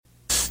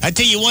I'll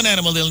tell you one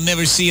animal they'll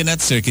never see in that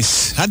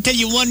circus. I'll tell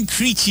you one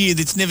creature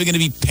that's never going to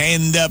be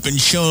panned up and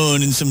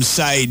shown in some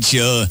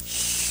sideshow.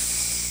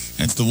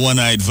 That's the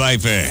one-eyed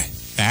viper.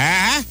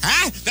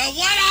 The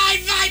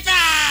one-eyed viper!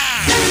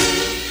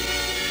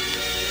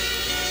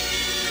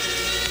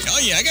 Oh,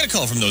 yeah, I got a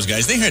call from those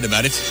guys. They heard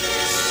about it.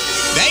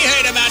 They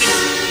heard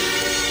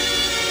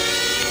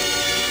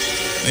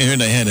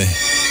I had a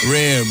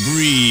rare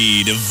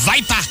breed of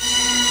viper.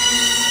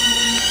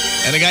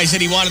 And the guy said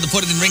he wanted to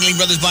put it in Ringling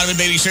Brothers Barnum and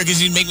Bailey Circus.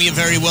 He'd make me a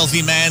very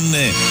wealthy man.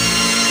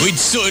 We'd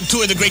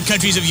tour the great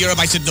countries of Europe.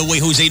 I said, no way,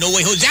 Jose, no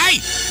way,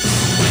 Jose!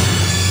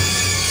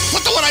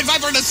 Put the one-eyed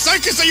viper in a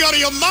circus? Are you out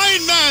of your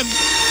mind, man?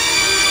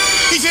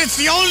 He said,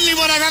 it's the only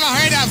one I've ever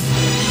heard of.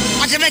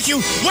 I can make you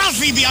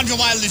wealthy beyond your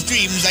wildest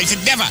dreams. I said,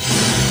 never.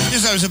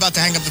 Just as I was about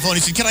to hang up the phone,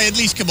 he said, can I at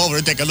least come over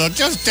and take a look?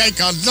 Just take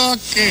a look.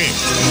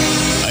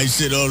 I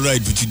said, all right,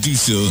 but you do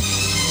so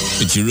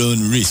at your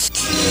own risk.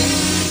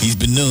 He's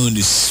been known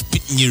to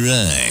spit in your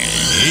eye.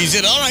 He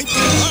said, all right,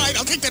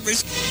 I'll take that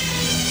risk.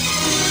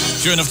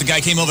 Sure enough, the guy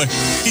came over.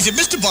 He said,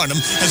 Mr.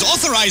 Barnum has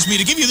authorized me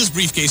to give you this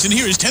briefcase, and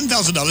here is $10,000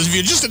 if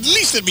you just at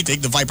least let me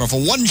take the viper for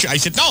one shot. I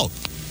said, no.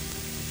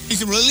 He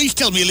said, well, at least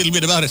tell me a little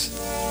bit about it.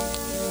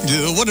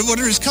 What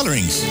are his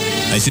colorings?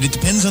 I said, it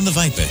depends on the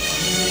viper.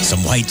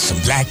 Some white, some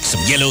black,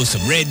 some yellow,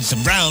 some red,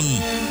 some brown.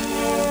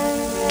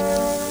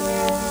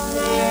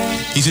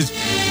 He says,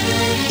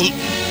 well,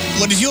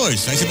 what is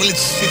yours? I said, well,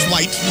 it's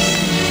white.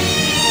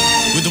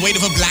 With the weight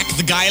of a black,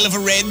 the guile of a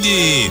red, and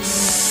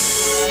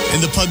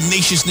the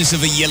pugnaciousness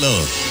of a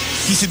yellow.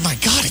 He said, my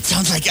God, it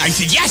sounds like... I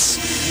said,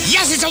 yes,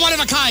 it's a one of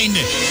a kind.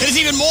 It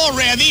is even more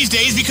rare these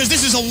days because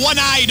this is a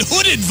one-eyed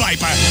hooded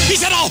viper. He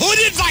said, a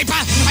hooded viper?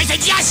 I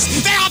said, yes,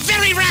 they are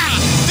very rare.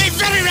 They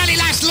very rarely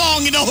last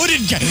long in the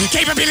hooded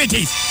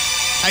capabilities.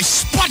 I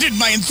spotted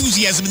my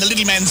enthusiasm in the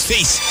little man's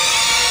face.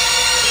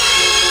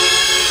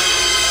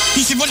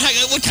 He said, what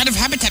kind of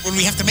habitat would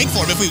we have to make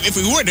for him if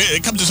we were to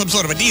come to some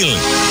sort of a deal?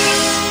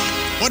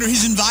 What are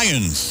his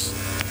environs?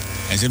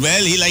 I said,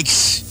 well, he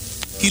likes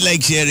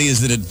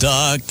areas that are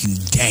dark and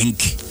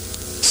dank,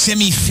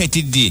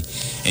 semi-fetid,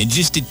 and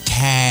just a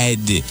tad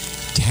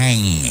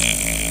tang.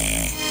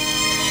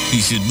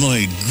 He said,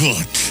 my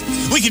God,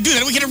 we can do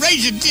that. We can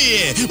arrange it.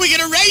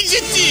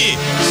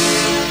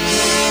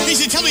 He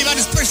said, tell me about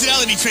his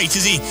personality traits.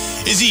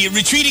 Is he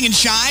retreating and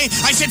shy?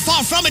 I said,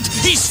 far from it.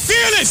 He's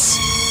fearless.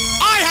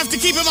 I have to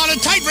keep him on a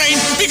tight rein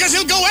because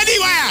he'll go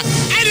anywhere.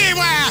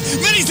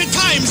 Many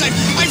times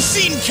I've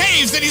seen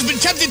caves that he's been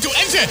tempted to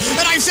enter,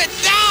 and I've said,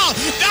 no,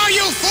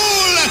 you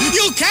fool,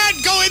 you can't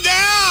go in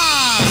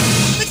there.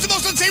 It's the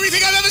most unsavory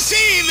thing I've ever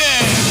seen.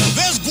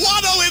 There's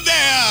guano in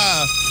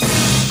there.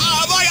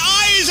 My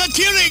eyes are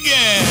tearing.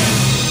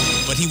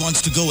 But he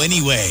wants to go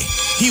anyway.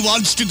 He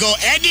said,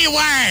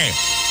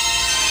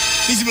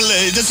 well,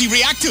 does he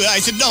react to it?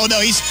 I said, no,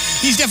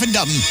 he's deaf and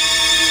dumb.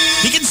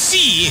 He can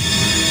see.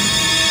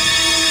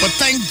 But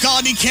thank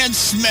God he can't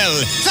smell.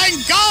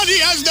 Thank God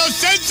he has no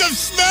sense of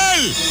smell.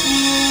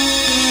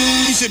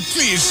 He said,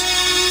 please.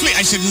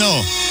 I said, no.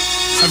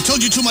 I've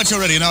told you too much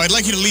already. Now I'd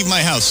like you to leave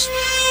my house.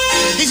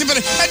 He said, but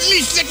at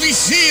least let me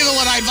see the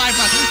one-eyed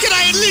viper. Can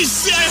I at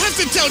least see? I have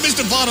to tell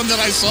Mr. Barnum that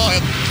I saw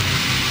him.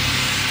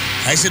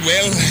 I said,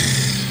 well,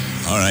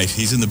 all right,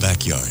 he's in the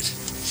backyard.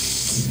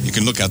 You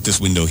can look out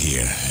this window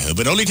here,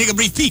 but only take a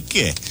brief peek.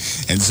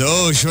 And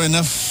so, sure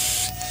enough,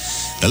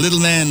 a little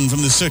man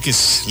from the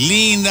circus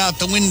leaned out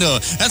the window.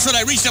 That's when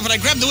I reached up and I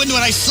grabbed the window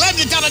and I slammed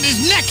it down on his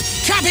neck,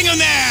 trapping him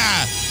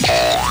there.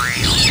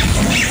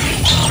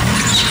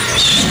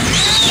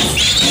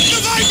 The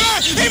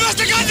viper! He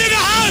must have gotten in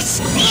the house!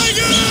 My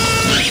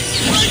God!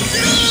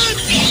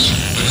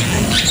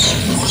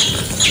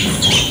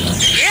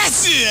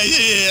 Yes!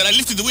 And I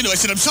lifted the window. I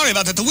said, I'm sorry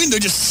about that. The window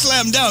just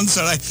slammed down,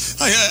 sir. I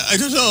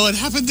don't know what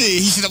happened.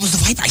 He said, that was the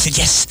viper. I said,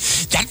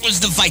 yes, that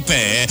was the viper.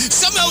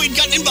 Somehow he'd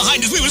gotten in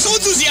behind us. We were so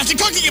enthusiastic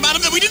talking about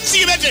him that we didn't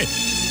see him enter.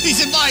 He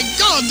said, my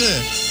God,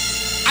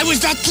 I was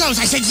that close.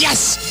 I said,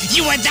 yes,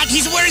 you were that.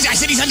 Where is he? I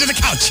said, he's under the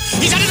couch.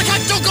 He's under the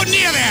couch. Don't go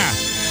near there.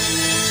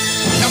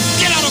 Now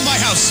get out of my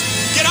house.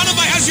 Get out of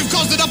my house. You've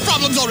caused enough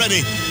problems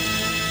already.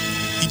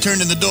 He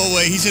turned in the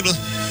doorway. He said, well,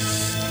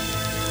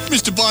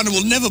 Mr. Barnum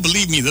will never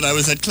believe me that I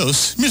was that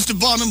close. Mr.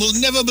 Barnum will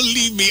never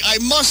believe me. I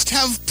must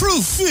have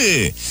proof.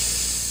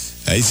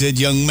 I said,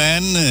 young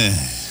man,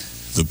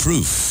 the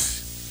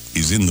proof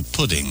is in the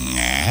pudding.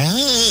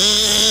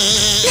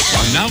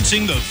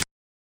 Announcing the